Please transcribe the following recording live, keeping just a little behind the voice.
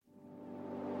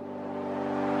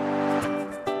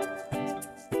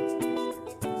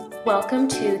Welcome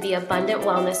to the Abundant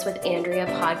Wellness with Andrea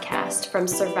podcast, from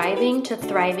surviving to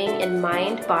thriving in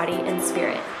mind, body, and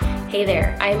spirit. Hey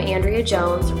there, I'm Andrea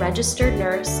Jones, registered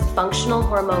nurse, functional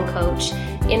hormone coach,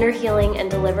 inner healing and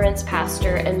deliverance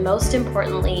pastor, and most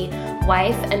importantly,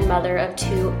 wife and mother of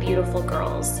two beautiful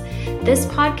girls. This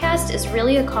podcast is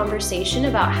really a conversation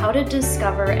about how to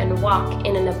discover and walk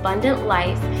in an abundant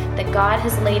life that God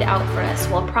has laid out for us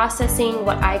while processing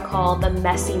what I call the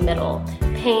messy middle,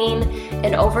 pain,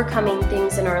 and overcoming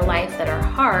things in our life that are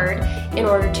hard in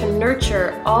order to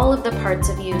nurture all of the parts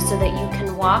of you so that you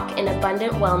can walk in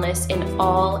abundant wellness in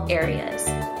all areas.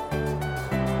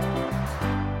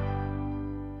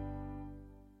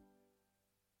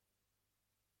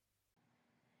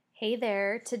 Hey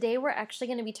there, today we're actually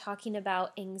going to be talking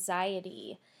about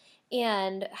anxiety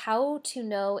and how to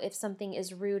know if something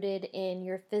is rooted in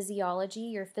your physiology,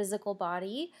 your physical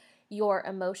body, your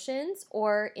emotions,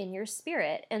 or in your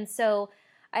spirit. And so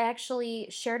I actually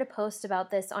shared a post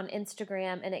about this on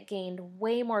Instagram and it gained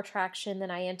way more traction than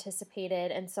I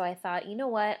anticipated. And so I thought, you know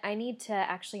what, I need to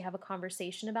actually have a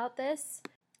conversation about this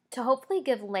to hopefully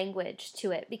give language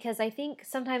to it, because I think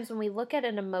sometimes when we look at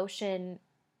an emotion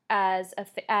at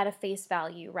a face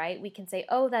value, right? We can say,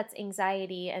 oh, that's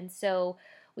anxiety, and so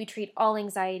we treat all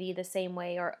anxiety the same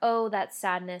way, or oh, that's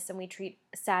sadness, and we treat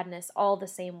sadness all the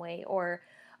same way, or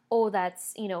oh,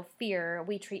 that's, fear,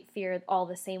 we treat fear all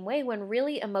the same way, when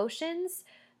really emotions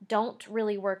don't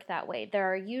really work that way.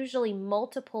 There are usually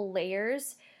multiple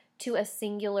layers to a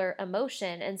singular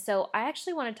emotion, and so I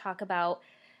actually want to talk about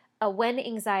when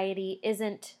anxiety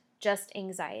isn't just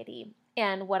anxiety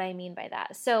and what I mean by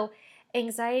that. So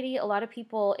anxiety, a lot of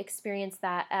people experience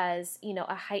that as,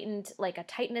 a heightened, like a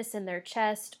tightness in their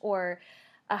chest, or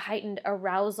a heightened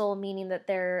arousal, meaning that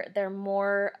they're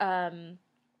more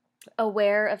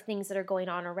aware of things that are going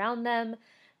on around them.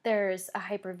 There's a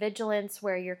hypervigilance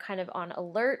where you're kind of on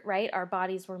alert, right? Our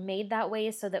bodies were made that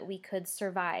way so that we could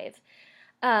survive.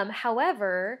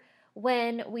 However,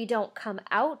 when we don't come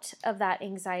out of that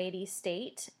anxiety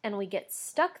state and we get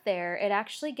stuck there, it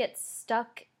actually gets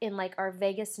stuck in like our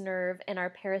vagus nerve and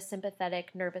our parasympathetic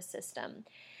nervous system.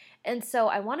 And so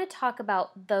I want to talk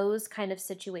about those kind of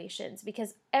situations,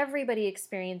 because everybody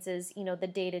experiences, the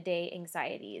day-to-day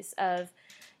anxieties of,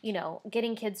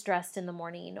 getting kids dressed in the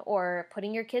morning, or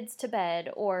putting your kids to bed,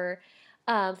 or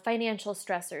financial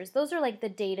stressors. Those are like the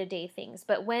day-to-day things.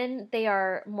 But when they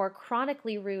are more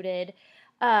chronically rooted,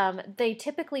 they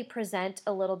typically present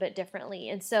a little bit differently.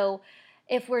 And so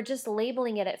if we're just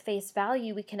labeling it at face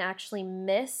value, we can actually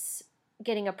miss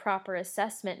getting a proper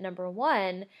assessment, number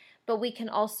one, but we can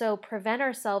also prevent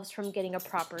ourselves from getting a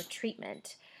proper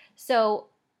treatment. So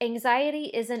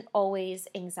anxiety isn't always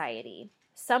anxiety.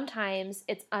 Sometimes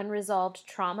it's unresolved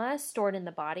trauma stored in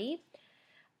the body.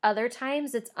 Other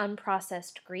times it's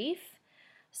unprocessed grief.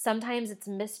 Sometimes it's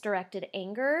misdirected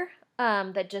anger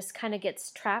that just kind of gets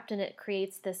trapped, and it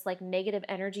creates this like negative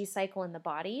energy cycle in the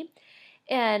body.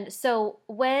 And so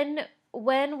when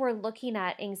we're looking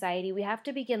at anxiety, we have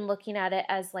to begin looking at it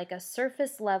as like a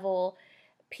surface level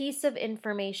piece of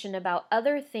information about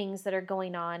other things that are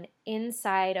going on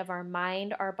inside of our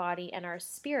mind, our body, and our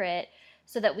spirit,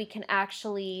 so that we can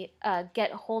actually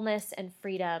get wholeness and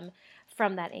freedom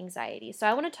from that anxiety. So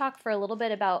I want to talk for a little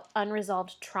bit about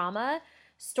unresolved trauma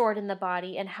stored in the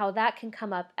body and how that can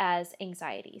come up as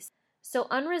anxieties. So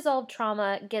unresolved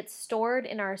trauma gets stored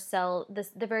in our the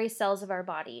very cells of our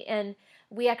body. And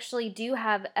we actually do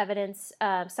have evidence,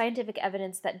 scientific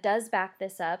evidence that does back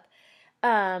this up.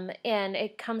 And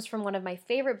it comes from one of my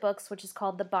favorite books, which is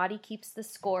called The Body Keeps the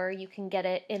Score. You can get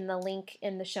it in the link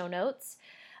in the show notes.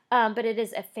 But it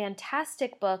is a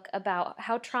fantastic book about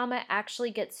how trauma actually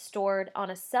gets stored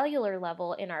on a cellular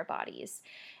level in our bodies.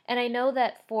 And I know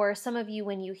that for some of you,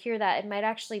 when you hear that, it might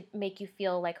actually make you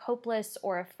feel like hopeless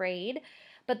or afraid.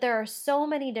 But there are so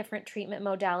many different treatment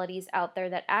modalities out there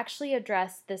that actually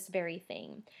address this very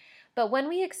thing. But when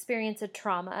we experience a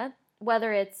trauma,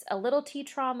 whether it's a little t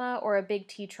trauma or a big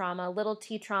T trauma, little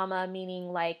t trauma meaning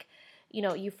like,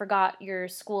 you forgot your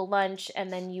school lunch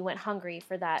and then you went hungry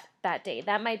for that day.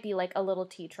 That might be like a little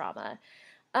T trauma.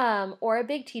 Or a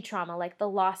big T trauma, like the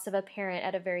loss of a parent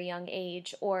at a very young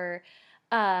age, or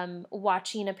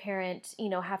watching a parent,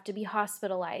 have to be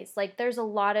hospitalized. Like there's a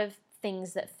lot of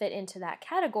things that fit into that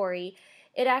category.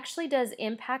 It actually does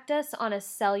impact us on a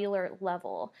cellular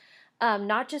level,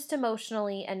 not just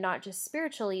emotionally and not just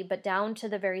spiritually, but down to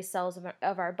the very cells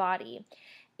of our body.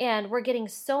 And we're getting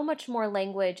so much more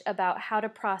language about how to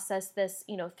process this,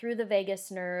 through the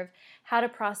vagus nerve, how to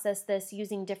process this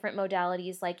using different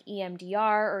modalities like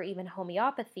EMDR or even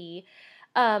homeopathy.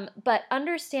 But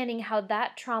understanding how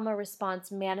that trauma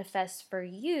response manifests for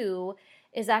you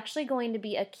is actually going to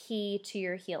be a key to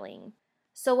your healing.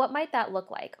 So, what might that look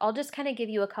like? I'll just kind of give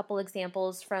you a couple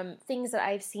examples from things that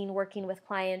I've seen working with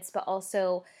clients, but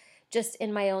also just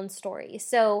in my own story.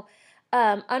 So,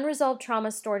 unresolved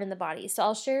trauma stored in the body. So,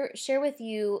 I'll share with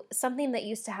you something that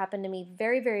used to happen to me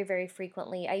very, very, very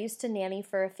frequently. I used to nanny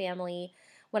for a family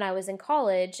when I was in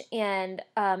college, and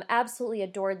absolutely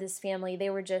adored this family. They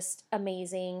were just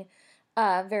amazing.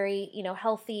 Very,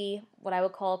 healthy, what I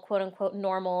would call quote unquote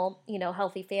normal,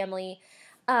 healthy family.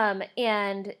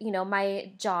 And,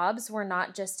 my jobs were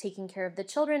not just taking care of the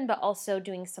children, but also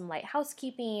doing some light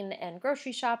housekeeping and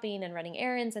grocery shopping and running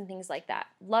errands and things like that.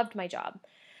 Loved my job.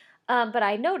 But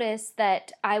I noticed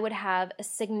that I would have a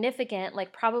significant,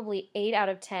 like probably 8 out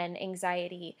of 10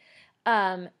 anxiety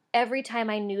every time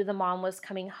I knew the mom was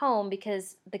coming home,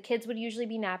 because the kids would usually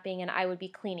be napping and I would be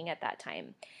cleaning at that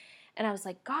time. And I was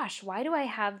like, gosh, why do I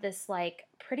have this like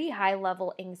pretty high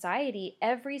level anxiety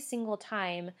every single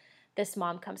time this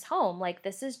mom comes home? Like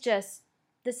this is just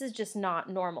not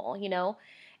normal.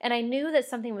 And I knew that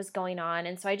something was going on,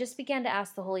 and so I just began to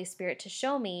ask the Holy Spirit to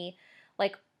show me,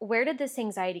 like, where did this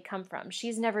anxiety come from?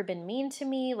 She's never been mean to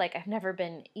me, like I've never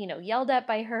been, yelled at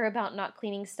by her about not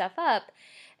cleaning stuff up.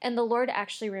 And the Lord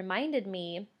actually reminded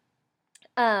me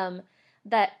um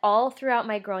that all throughout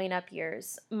my growing up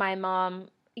years, my mom,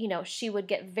 she would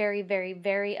get very, very,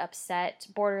 very upset,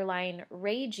 borderline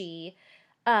ragey,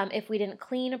 if we didn't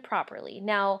clean properly.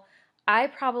 Now, I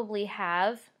probably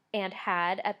have and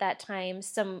had at that time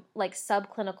some like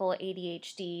subclinical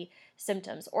ADHD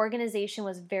symptoms. Organization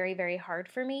was very, very hard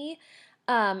for me.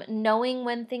 Knowing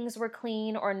when things were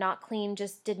clean or not clean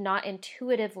just did not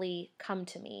intuitively come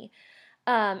to me.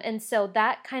 And so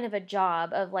that kind of a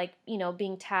job of like,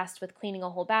 being tasked with cleaning a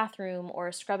whole bathroom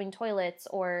or scrubbing toilets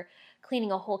or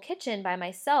cleaning a whole kitchen by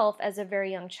myself as a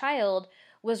very young child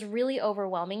was really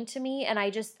overwhelming to me. And I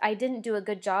didn't do a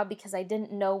good job because I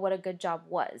didn't know what a good job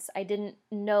was. I didn't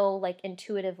know like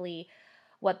intuitively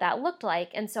what that looked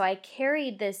like. And so I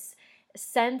carried this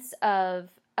sense of,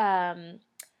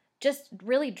 just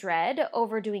really dread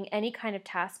over doing any kind of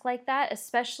task like that,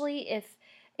 especially if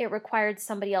it required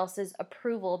somebody else's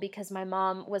approval, because my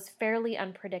mom was fairly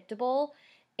unpredictable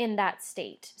in that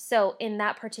state. So, in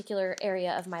that particular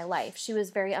area of my life, she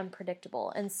was very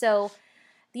unpredictable. And so,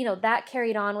 that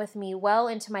carried on with me well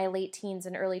into my late teens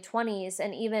and early 20s,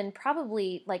 and even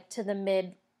probably like to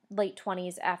the late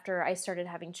 20s after I started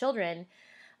having children.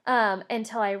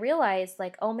 Until I realized,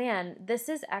 like, oh man, this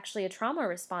is actually a trauma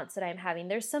response that I'm having.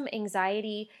 There's some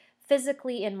anxiety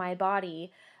physically in my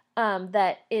body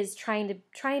that is trying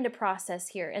to process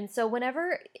here. And so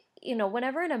whenever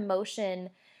an emotion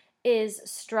is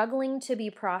struggling to be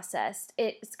processed,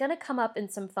 it's going to come up in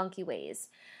some funky ways.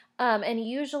 And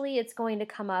usually it's going to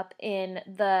come up in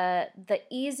the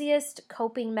easiest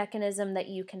coping mechanism that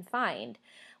you can find,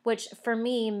 which for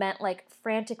me meant like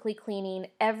frantically cleaning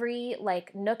every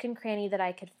like nook and cranny that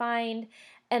I could find.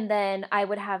 And then I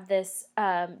would have this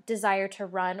desire to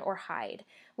run or hide,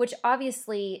 which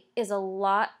obviously is a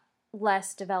lot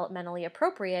less developmentally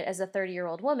appropriate as a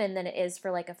 30-year-old woman than it is for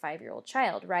like a 5-year-old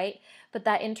child, right? But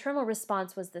that internal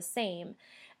response was the same.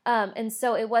 And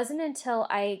so it wasn't until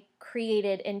I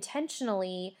created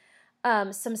intentionally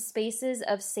some spaces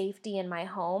of safety in my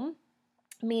home,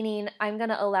 meaning I'm going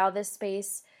to allow this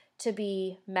space to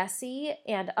be messy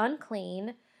and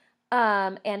unclean,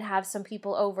 and have some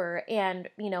people over and,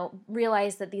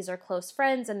 realize that these are close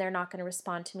friends and they're not going to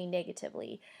respond to me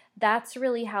negatively. That's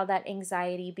really how that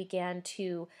anxiety began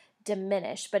to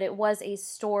diminish, but it was a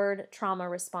stored trauma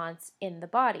response in the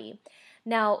body.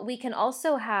 Now, we can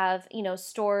also have,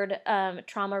 stored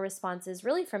trauma responses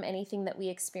really from anything that we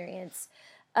experience.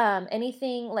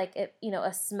 Anything like,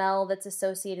 a smell that's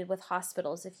associated with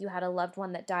hospitals. If you had a loved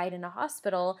one that died in a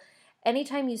hospital,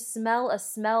 anytime you smell a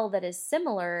smell that is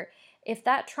similar, if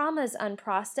that trauma is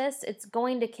unprocessed, it's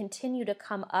going to continue to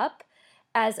come up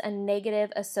as a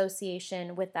negative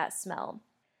association with that smell.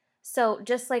 So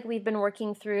just like we've been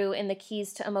working through in the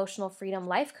Keys to Emotional Freedom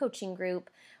life coaching group,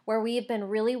 where we've been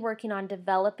really working on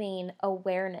developing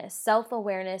awareness,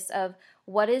 self-awareness of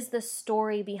what is the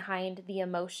story behind the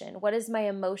emotion? What is my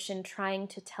emotion trying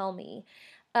to tell me?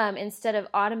 Instead of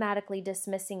automatically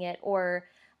dismissing it or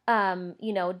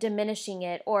diminishing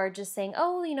it, or just saying,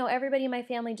 oh, everybody in my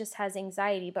family just has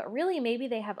anxiety, but really maybe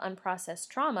they have unprocessed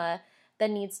trauma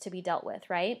that needs to be dealt with,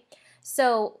 right?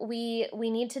 So we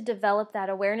need to develop that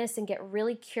awareness and get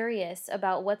really curious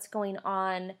about what's going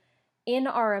on in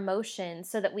our emotions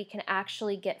so that we can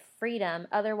actually get freedom.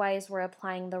 Otherwise, we're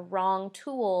applying the wrong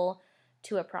tool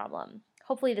to a problem.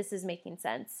 Hopefully, this is making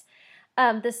sense.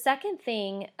 The second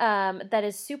thing that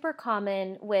is super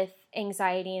common with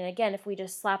anxiety, and again, if we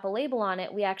just slap a label on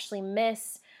it, we actually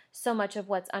miss so much of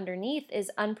what's underneath,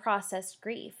 is unprocessed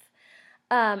grief.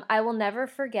 I will never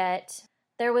forget,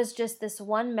 there was just this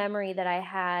one memory that I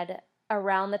had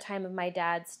around the time of my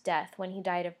dad's death when he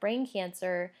died of brain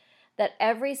cancer, that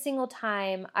every single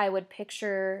time I would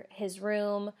picture his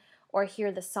room or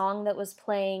hear the song that was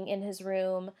playing in his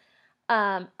room,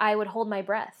 I would hold my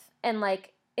breath. And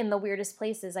like in the weirdest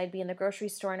places, I'd be in the grocery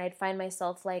store and I'd find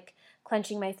myself like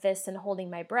clenching my fists and holding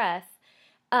my breath,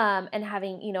 and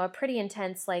having, a pretty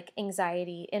intense like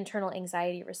anxiety, internal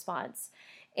anxiety response.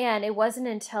 And it wasn't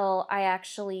until I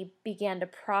actually began to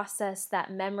process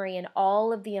that memory and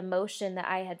all of the emotion that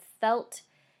I had felt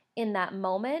in that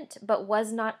moment, but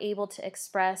was not able to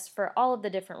express for all of the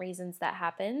different reasons that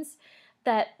happens,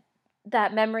 that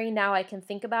that memory, now I can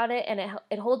think about it and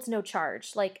it holds no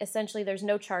charge. Like essentially there's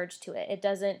no charge to it. It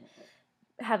doesn't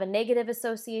have a negative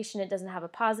association. It doesn't have a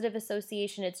positive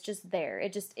association. It's just there.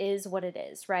 It just is what it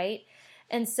is, right?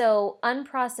 And so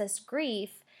unprocessed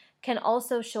grief can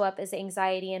also show up as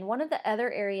anxiety. And one of the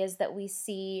other areas that we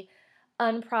see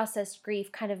unprocessed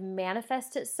grief kind of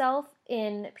manifest itself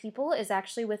in people is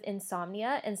actually with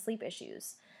insomnia and sleep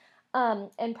issues.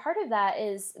 And part of that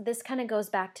is, this kind of goes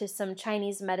back to some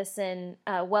Chinese medicine,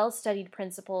 well-studied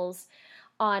principles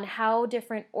on how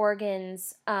different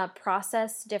organs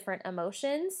process different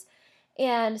emotions.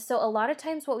 And so a lot of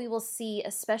times what we will see,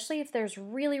 especially if there's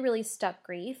really, really stuck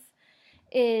grief,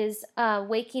 is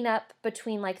waking up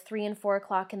between like 3 and 4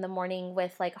 o'clock in the morning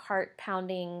with like heart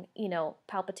pounding,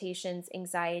 palpitations,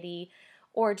 anxiety,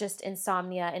 or just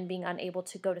insomnia and being unable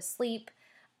to go to sleep,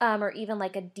 or even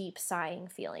like a deep sighing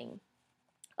feeling.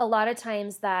 A lot of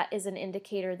times that is an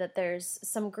indicator that there's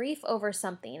some grief over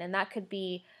something, and that could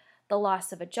be the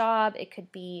loss of a job, it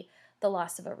could be the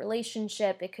loss of a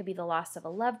relationship, it could be the loss of a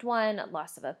loved one, a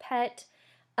loss of a pet.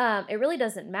 It really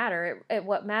doesn't matter.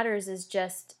 What matters is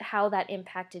just how that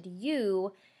impacted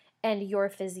you and your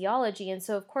physiology. And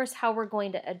so, of course, how we're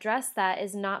going to address that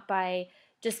is not by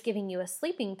just giving you a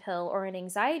sleeping pill or an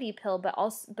anxiety pill,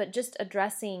 but just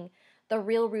addressing the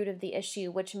real root of the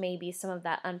issue, which may be some of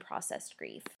that unprocessed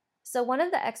grief. So one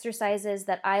of the exercises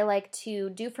that I like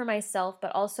to do for myself,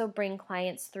 but also bring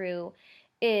clients through,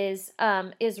 is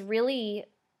really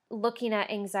looking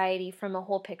at anxiety from a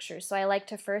whole picture. So I like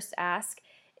to first ask,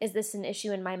 is this an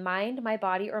issue in my mind, my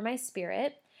body, or my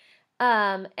spirit?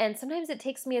 And sometimes it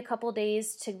takes me a couple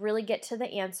days to really get to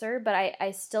the answer, but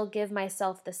I still give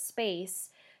myself the space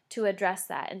to address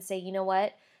that and say, you know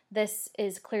what? This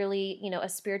is clearly, a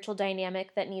spiritual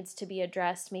dynamic that needs to be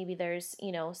addressed. Maybe there's,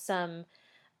 some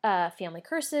family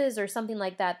curses or something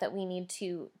like that we need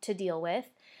to deal with.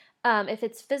 If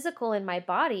it's physical in my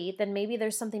body, then maybe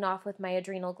there's something off with my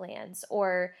adrenal glands,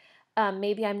 or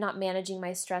maybe I'm not managing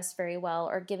my stress very well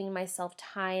or giving myself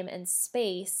time and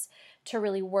space to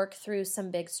really work through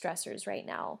some big stressors right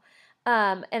now.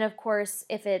 And of course,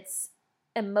 if it's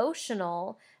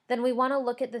emotional, then we want to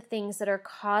look at the things that are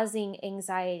causing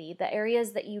anxiety, the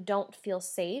areas that you don't feel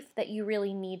safe, that you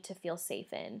really need to feel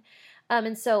safe in.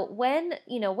 And so when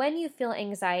you feel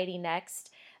anxiety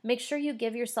next, make sure you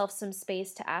give yourself some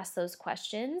space to ask those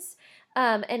questions.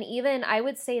 And even I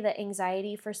would say that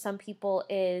anxiety for some people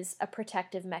is a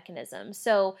protective mechanism.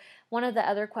 So one of the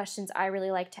other questions I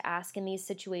really like to ask in these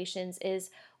situations is,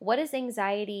 what is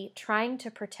anxiety trying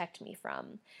to protect me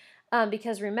from?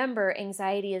 Because remember,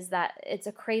 anxiety is that it's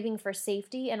a craving for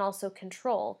safety and also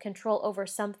control over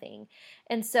something.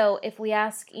 And so if we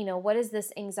ask, what is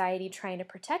this anxiety trying to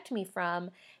protect me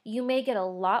from? You may get a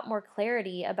lot more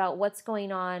clarity about what's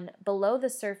going on below the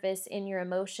surface in your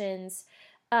emotions,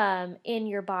 in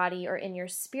your body, or in your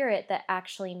spirit that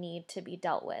actually need to be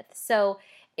dealt with. So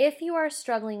if you are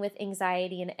struggling with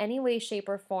anxiety in any way, shape,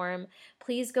 or form,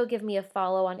 please go give me a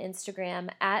follow on Instagram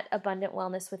at Abundant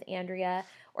Wellness with Andrea,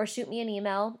 or shoot me an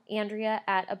email,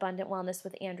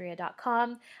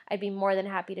 andrea@abundantwellnesswithandrea.com. I'd be more than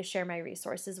happy to share my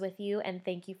resources with you, and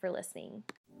thank you for listening.